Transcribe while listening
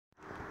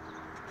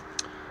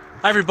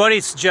Hi everybody,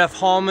 it's Jeff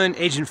Hallman,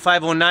 Agent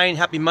 509.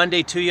 Happy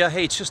Monday to you.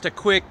 Hey, it's just a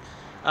quick,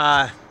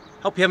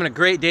 hope you're having a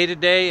great day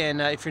today, and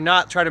if you're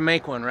not, try to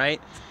make one,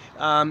 right?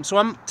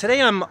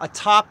 Today I'm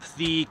atop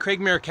the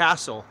Craigmuir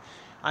Castle.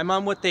 I'm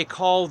on what they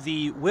call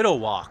the Widow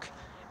Walk,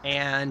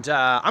 and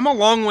I'm a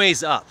long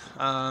ways up.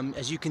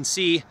 As you can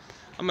see,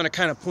 I'm gonna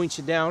kind of point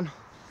you down.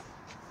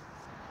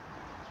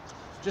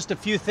 Just a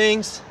few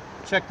things,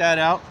 check that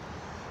out,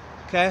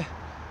 okay?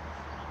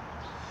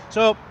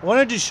 So I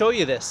wanted to show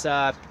you this.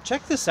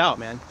 Check this out,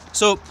 man.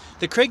 So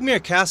the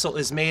Craigmuir Castle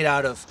is made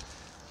out of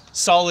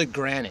solid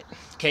granite.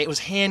 Okay, it was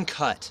hand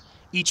cut,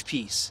 each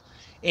piece.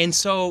 And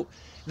so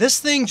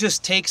this thing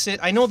just takes it.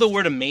 I know the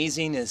word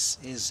amazing is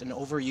an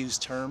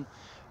overused term.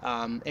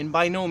 And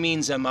by no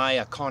means am I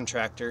a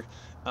contractor.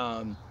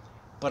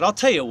 But I'll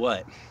tell you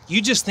what,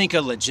 you just think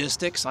of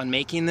logistics on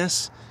making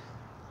this.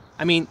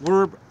 I mean,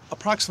 we're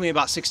approximately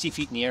about 60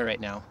 feet in the air right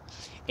now.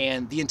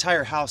 And the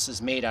entire house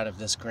is made out of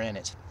this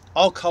granite.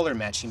 All color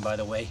matching, by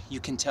the way. You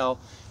can tell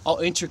all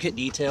intricate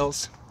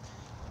details.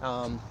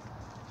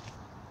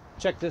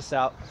 Check this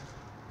out.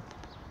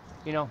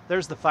 You know,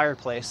 there's the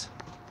fireplace.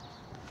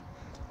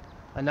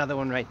 Another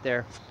one right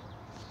there.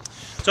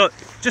 So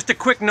just a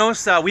quick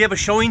note, we have a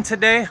showing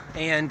today,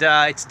 and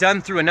it's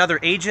done through another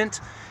agent.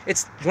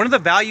 It's one of the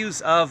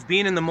values of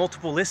being in the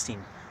multiple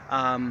listing.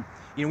 You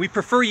know, we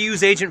prefer you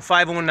use Agent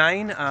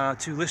 509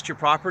 to list your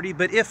property,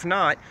 but if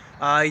not,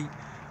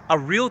 a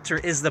realtor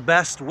is the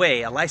best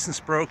way, a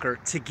licensed broker,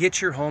 to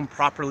get your home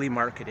properly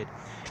marketed.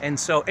 And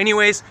so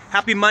anyways,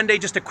 happy Monday,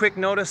 just a quick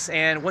notice.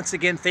 And once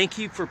again, thank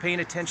you for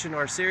paying attention to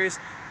our series.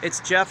 It's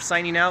Jeff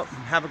signing out.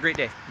 Have a great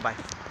day. Bye.